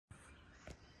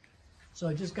So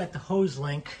I just got the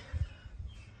Hoselink.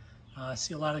 I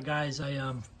see a lot of guys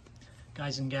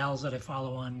guys and gals that I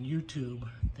follow on YouTube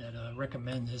that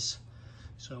recommend this.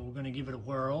 So we're going to give it a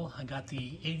whirl. I got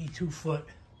the 82-foot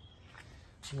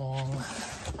long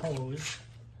hose,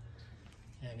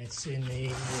 and it's in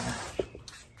the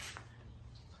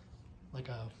like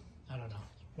a, I don't know,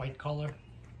 white color.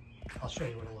 I'll show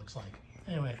you what it looks like.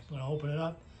 Anyway, I'm going to open it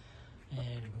up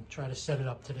and try to set it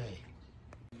up today.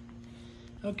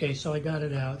 Okay, so I got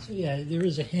it out. So yeah, there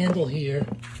is a handle here,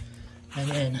 and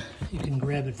then you can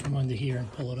grab it from under here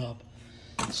and pull it up.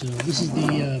 So this is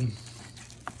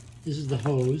the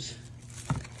hose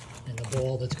and the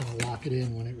ball that's going to lock it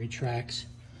in when it retracts.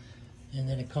 And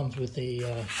then it comes with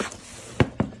a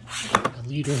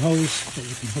leader hose that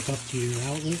you can hook up to your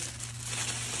outlet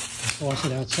and toss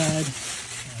it outside.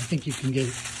 I think you can get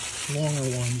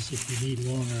longer ones if you need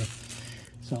longer.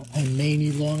 So I may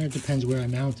need longer, it depends where I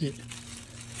mount it.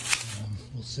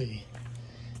 We'll see.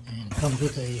 And it comes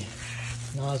with a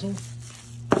nozzle.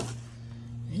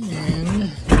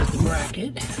 And there's the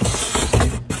bracket.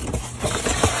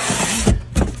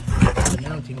 The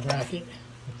mounting bracket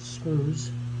with screws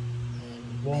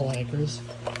and wall anchors.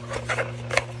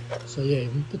 So yeah, you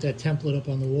can put that template up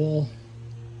on the wall,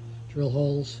 drill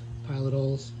holes, pilot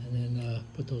holes, and then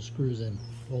put those screws in,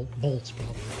 bolts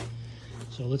probably.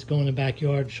 So let's go in the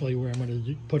backyard and show you where I'm going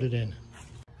to put it in.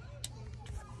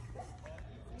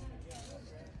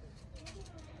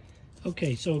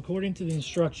 Okay, so according to the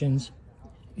instructions,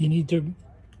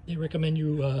 they recommend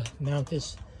you mount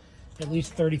this at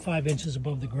least 35 inches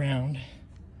above the ground,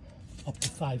 up to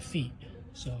 5 feet.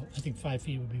 So I think 5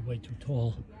 feet would be way too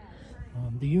tall.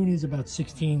 The unit is about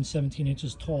 16, 17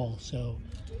 inches tall. So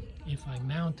if I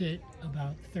mount it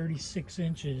about 36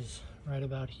 inches, right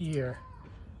about here,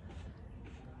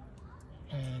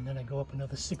 and then I go up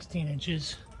another 16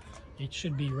 inches, it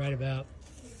should be right about,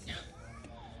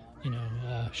 you know,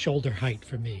 shoulder height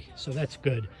for me. So that's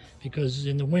good, because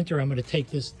in the winter I'm going to take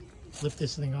this, lift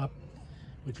this thing up,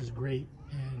 which is great,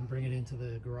 and bring it into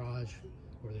the garage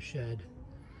or the shed.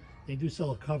 They do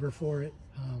sell a cover for it.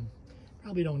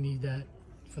 Probably don't need that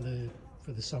for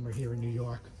the summer here in New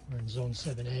York. We're in zone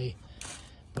 7A,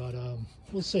 but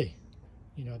we'll see.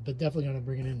 You know, but definitely going to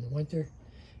bring it in the winter,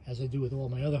 as I do with all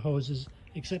my other hoses,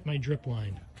 except my drip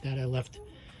line that I left.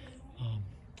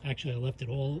 Actually, I left it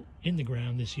all in the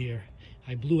ground this year.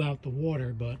 I blew out the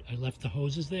water, but I left the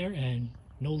hoses there and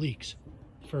no leaks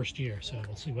first year, so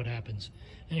we'll see what happens.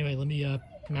 Anyway, let me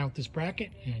mount this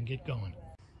bracket and get going.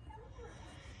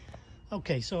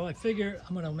 Okay, so I figure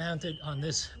I'm going to mount it on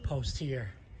this post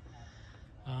here.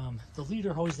 The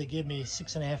leader hose they give me is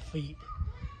 6.5 feet.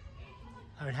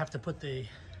 I would have to put the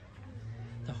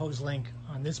Hoselink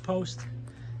on this post,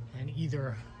 and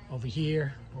either over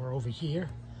here or over here,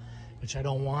 which I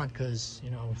don't want, because, you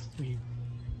know,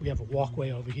 we have a walkway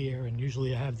over here, and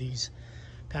usually I have these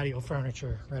patio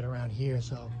furniture right around here,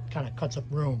 so it kind of cuts up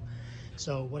room.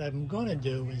 So what I'm going to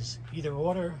do is either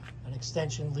order an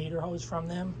extension leader hose from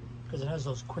them, because it has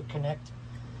those quick connect.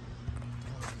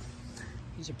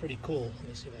 These are pretty cool. Let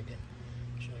me see if I can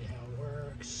show you how it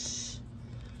works.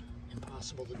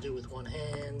 Impossible to do with one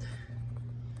hand.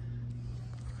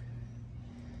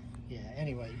 Yeah,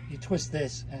 anyway, you twist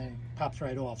this and it pops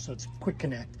right off, so it's quick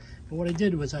connect. But what I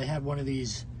did was I had one of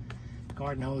these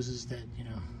garden hoses that, you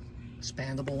know,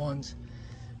 expandable ones,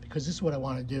 because this is what I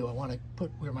want to do. I want to put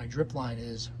where my drip line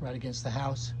is, right against the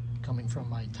house, coming from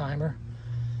my timer,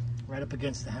 right up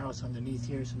against the house underneath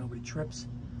here so nobody trips.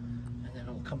 And then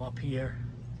it'll come up here,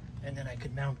 and then I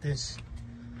could mount this.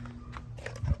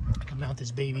 I can mount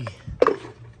this baby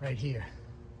right here,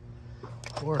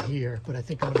 or here, but I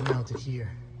think I'm going to mount it here.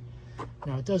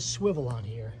 Now it does swivel on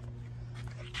here.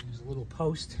 There's a little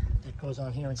post that goes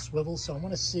on here and swivels, so I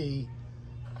want to see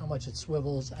how much it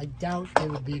swivels. I doubt it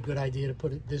would be a good idea to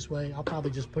put it this way. I'll probably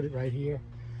just put it right here,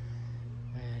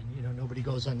 and you know, nobody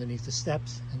goes underneath the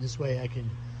steps, and this way I can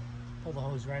pull the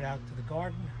hose right out to the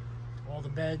garden, all the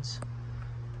beds,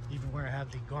 even where I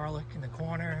have the garlic in the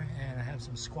corner, and I have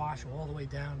some squash all the way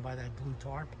down by that blue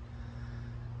tarp.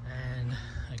 And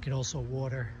I can also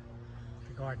water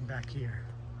the garden back here,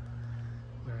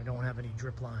 where I don't have any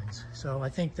drip lines. So I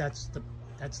think that's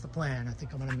the plan. I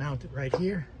think I'm going to mount it right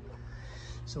here.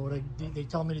 So what they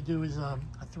told me to do is a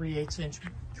 3/8 inch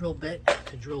drill bit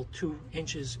to drill 2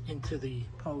 inches into the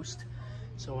post.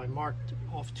 So I marked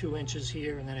off 2 inches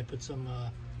here, and then I put some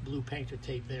blue painter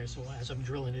tape there. So as I'm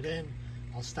drilling it in,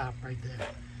 I'll stop right there.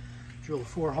 Drill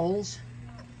 4 holes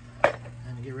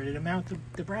and get ready to mount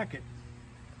the bracket.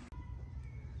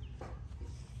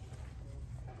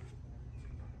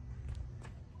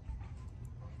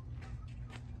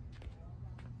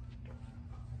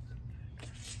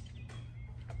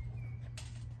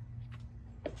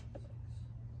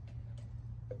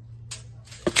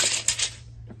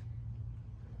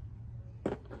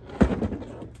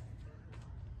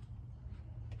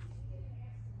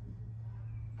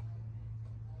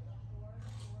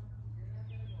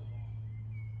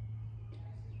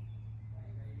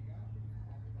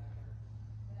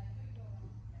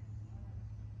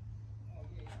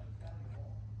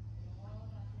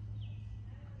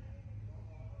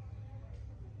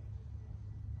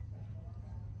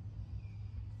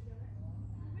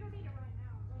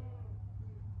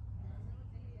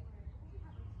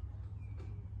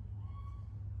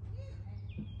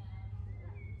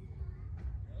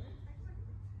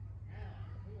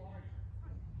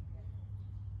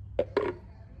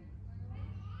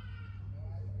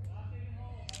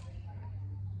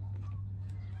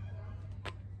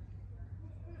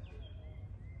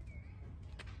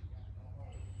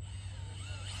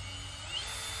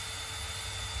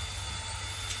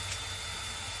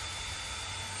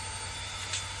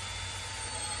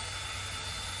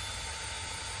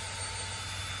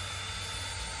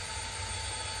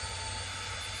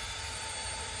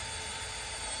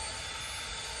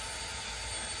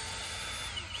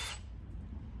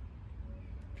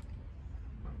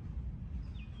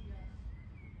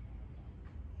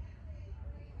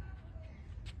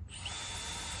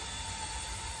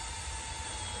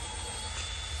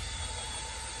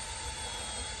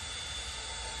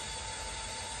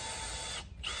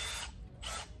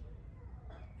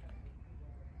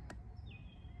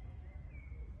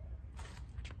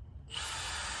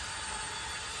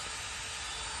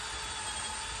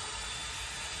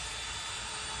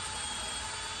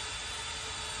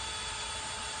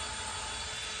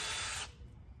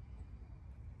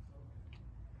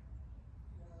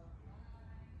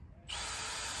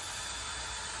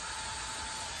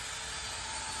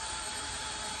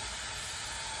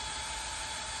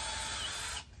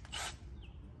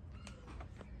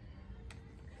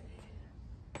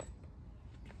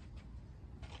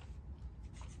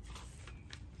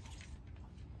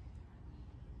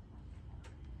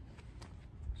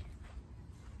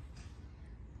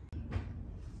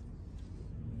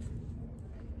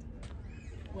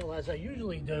 as I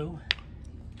usually do,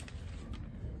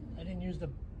 I didn't use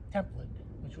the template,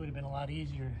 which would have been a lot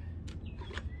easier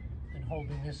than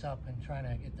holding this up and trying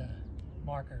to get the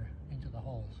marker into the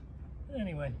holes. But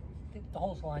anyway, I think the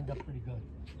holes lined up pretty good.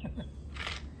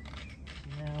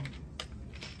 Now,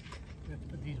 we have to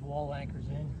put these wall anchors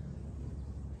in.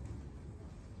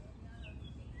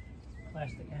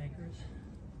 Plastic anchors.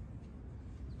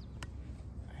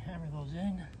 Hammer those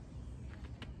in.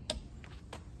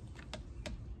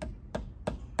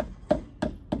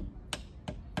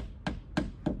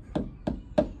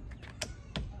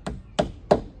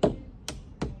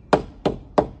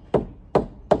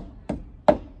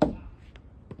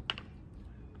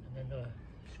 And then the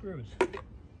screws.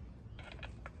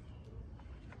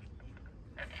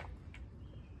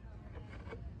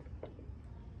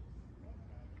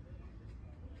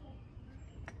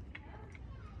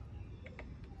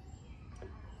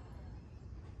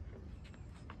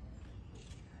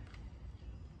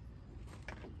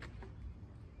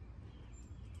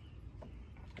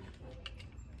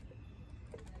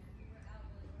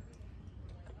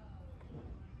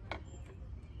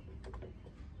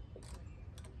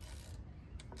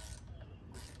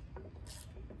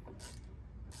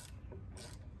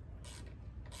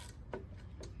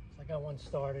 Got one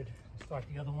started. I'll start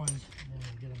the other ones and then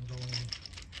we'll get them going.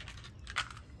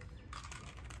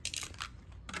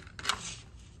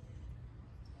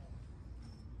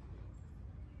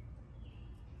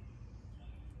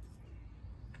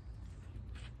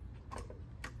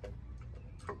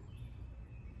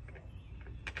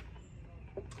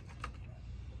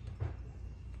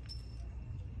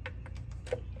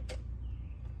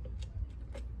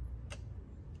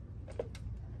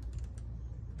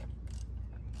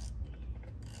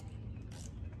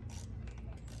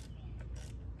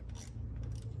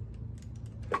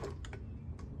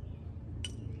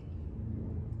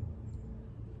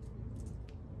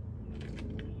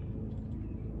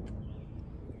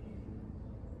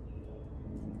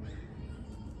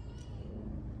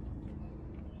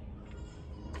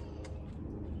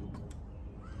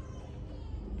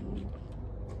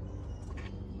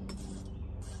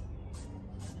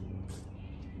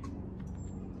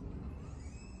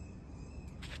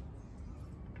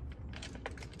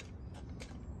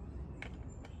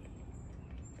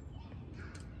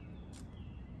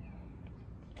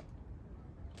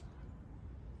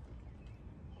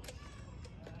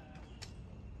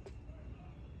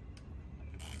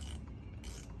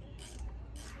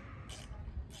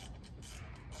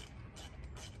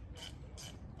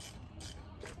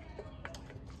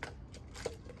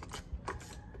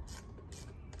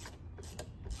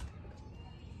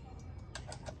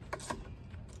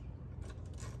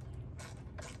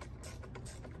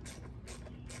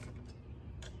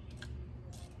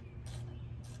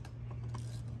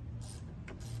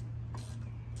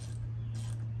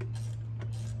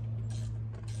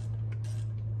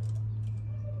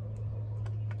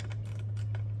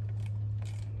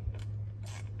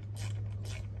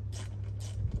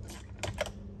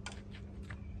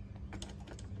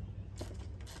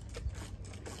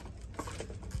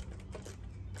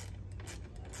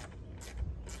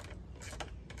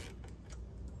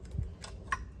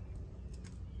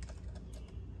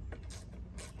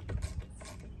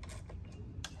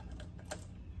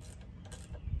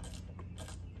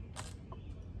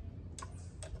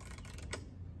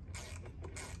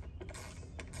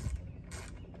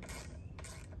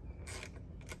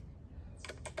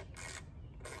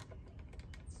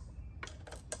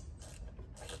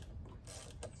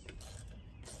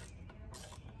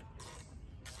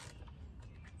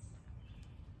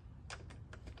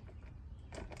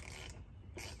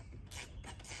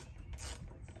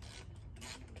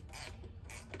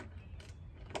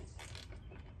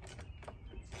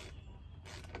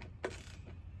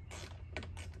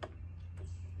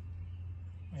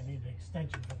 Need an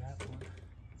extension for that one.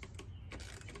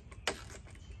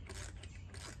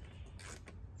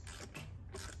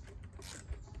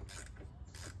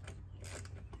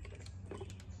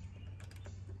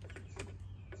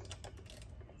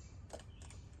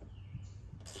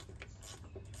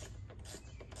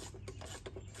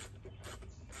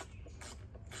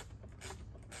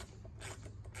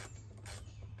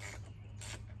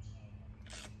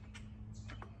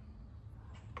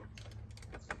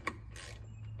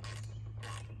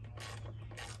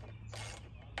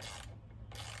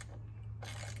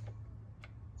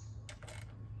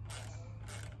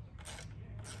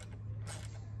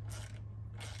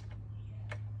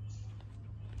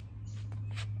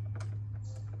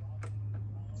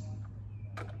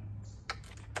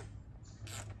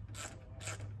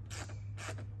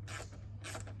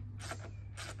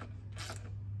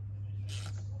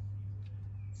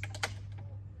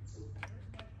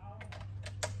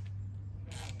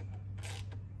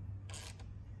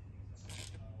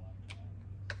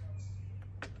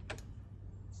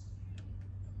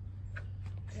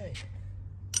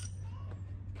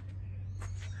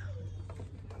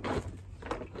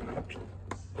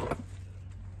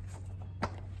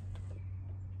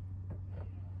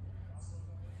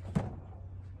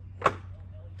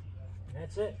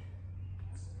 that's it.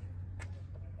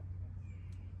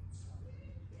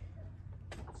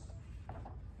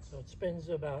 So it spins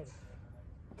about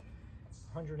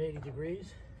 180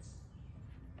 degrees.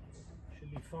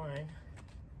 Should be fine.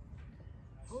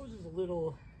 Hose is a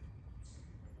little,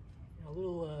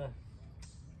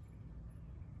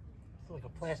 it's like a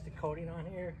plastic coating on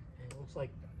here, and it looks like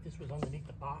this was underneath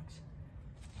the box.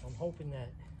 So I'm hoping that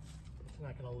it's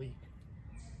not going to leak.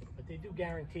 But they do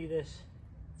guarantee this.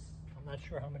 I'm not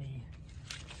sure how many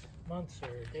months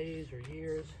or days or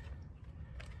years.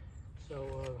 So,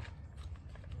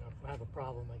 if I have a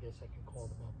problem, I guess I can call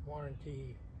them up.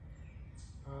 Warranty,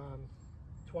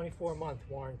 24-month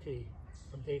warranty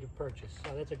from date of purchase.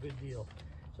 So that's a good deal.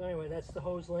 So anyway, that's the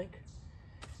Hoselink.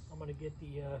 I'm going to get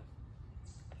the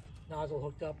nozzle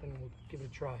hooked up and we'll give it a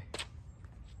try.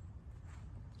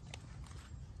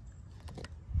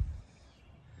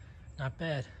 Not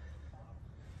bad.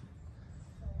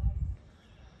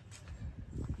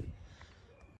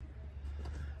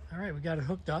 All right, we got it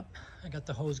hooked up. I got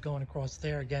the hose going across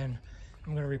there. Again,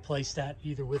 I'm going to replace that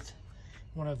either with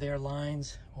one of their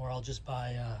lines, or I'll just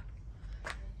buy,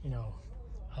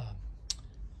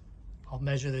 I'll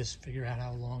measure this, figure out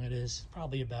how long it is.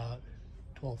 Probably about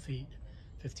 12 feet,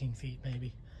 15 feet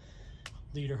maybe.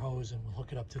 Leader hose, and we'll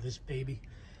hook it up to this baby.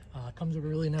 Comes with a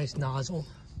really nice nozzle,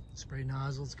 spray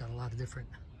nozzle. It's got a lot of different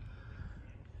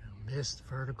mist,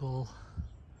 vertical,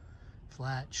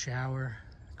 flat, shower,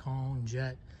 cone,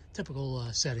 jet, typical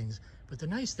settings. But the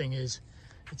nice thing is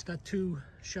it's got two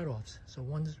shutoffs. So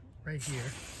one's right here,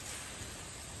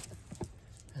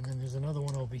 and then there's another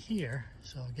one over here.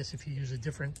 So I guess if you use a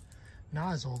different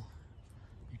nozzle,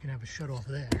 you can have a shutoff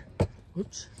there.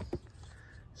 Whoops.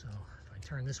 So if I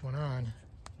turn this one on,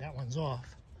 that one's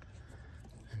off,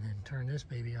 and then turn this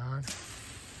baby on, it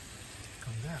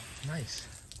comes out. Nice.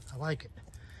 I like it.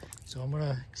 So I'm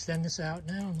gonna extend this out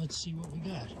now and let's see what we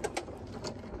got.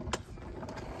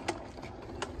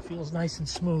 Feels nice and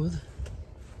smooth.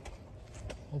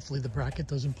 Hopefully the bracket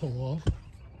doesn't pull off.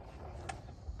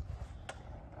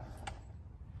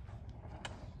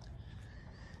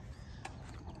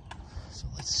 So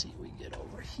let's see what we get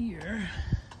over here.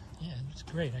 Yeah, it's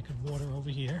great. I could water over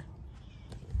here.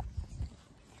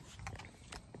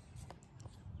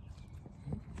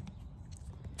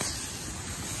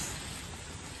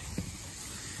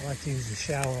 I like to use the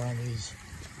shower on these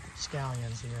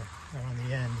scallions here, right on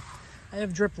the end. I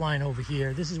have drip line over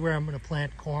here. This is where I'm going to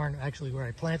plant corn, actually where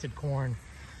I planted corn.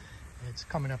 It's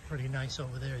coming up pretty nice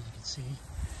over there, as you can see.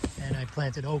 And I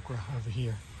planted okra over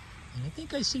here. And I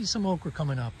think I see some okra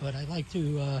coming up, but I like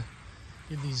to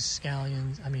give these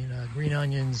scallions, green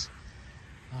onions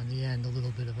on the end, a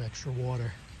little bit of extra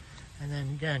water. And then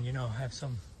again, have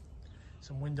some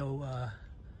window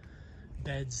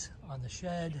beds on the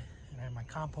shed. And I have my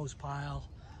compost pile.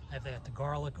 I've got the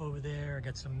garlic over there. I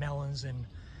got some melons and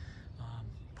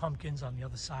pumpkins on the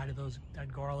other side of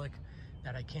that garlic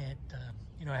that I can't,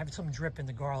 I have some drip in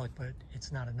the garlic, but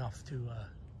it's not enough to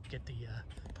get the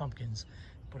pumpkins.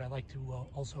 But I like to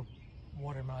also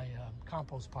water my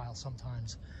compost pile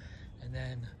sometimes. And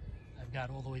then I've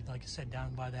got all the way, like I said,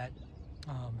 down by that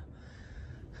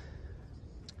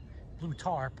blue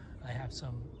tarp. I have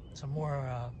some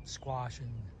more squash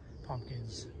and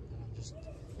pumpkins that I'm just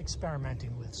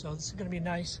experimenting with. So this is going to be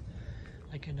nice.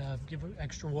 I can give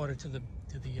extra water to the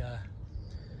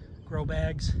grow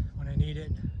bags when I need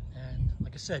it. And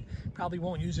like I said, probably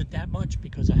won't use it that much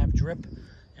because I have drip.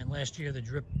 And last year the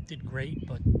drip did great,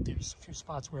 but there's a few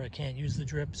spots where I can't use the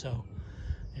drip, so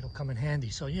it'll come in handy.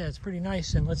 So yeah, it's pretty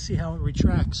nice, and let's see how it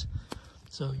retracts.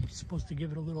 So you're supposed to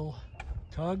give it a little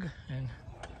tug, and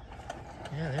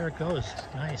yeah, there it goes.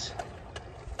 Nice.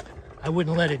 I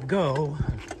wouldn't let it go.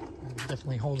 I'm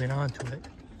definitely holding on to it.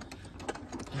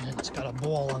 And it's got a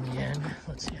ball on the end.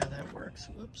 Let's see how that works.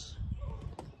 Whoops.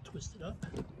 Twist it up.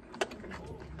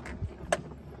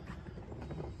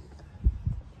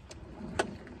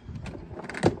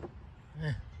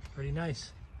 Pretty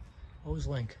nice.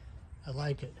 Hoselink. I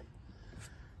like it.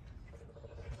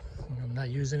 When I'm not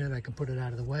using it, I can put it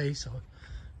out of the way so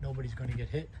nobody's going to get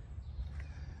hit.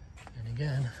 And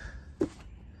again,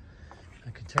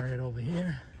 I can turn it over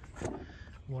here,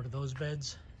 water those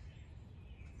beds.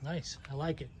 Nice. I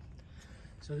like it.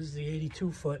 So this is the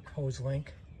 82-foot Hoselink.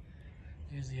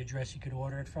 Here's the address you could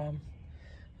order it from.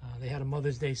 They had a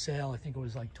Mother's Day sale. I think it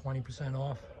was like 20%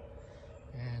 off.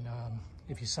 And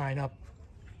if you sign up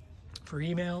for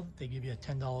email, they give you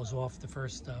 $10 off the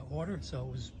first order. So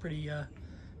it was pretty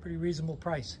reasonable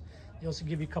price. They also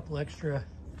give you a couple extra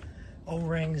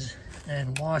O-rings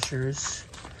and washers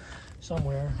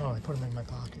somewhere. Oh, I put them in my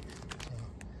pocket.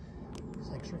 So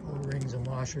there's extra O-rings and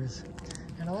washers.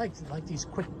 And I like this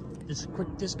quick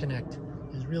disconnect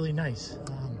is really nice.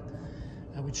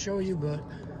 I would show you, but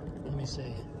let me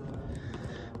see.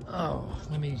 Oh,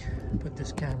 let me put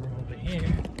this camera over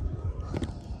here.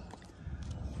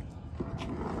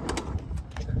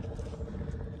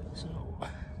 So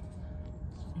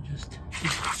you just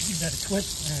give that a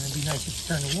twist, and it'd be nice if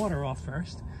you turn the water off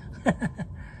first.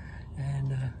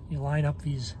 And you line up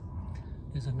these.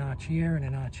 There's a notch here and a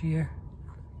notch here.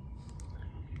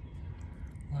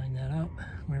 Line that up.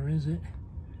 Where is it?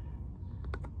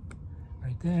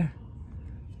 Right there.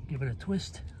 Give it a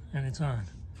twist and it's on.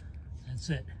 That's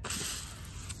it.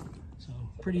 So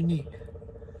pretty neat.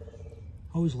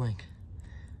 Hoselink.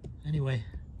 Anyway,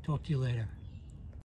 talk to you later.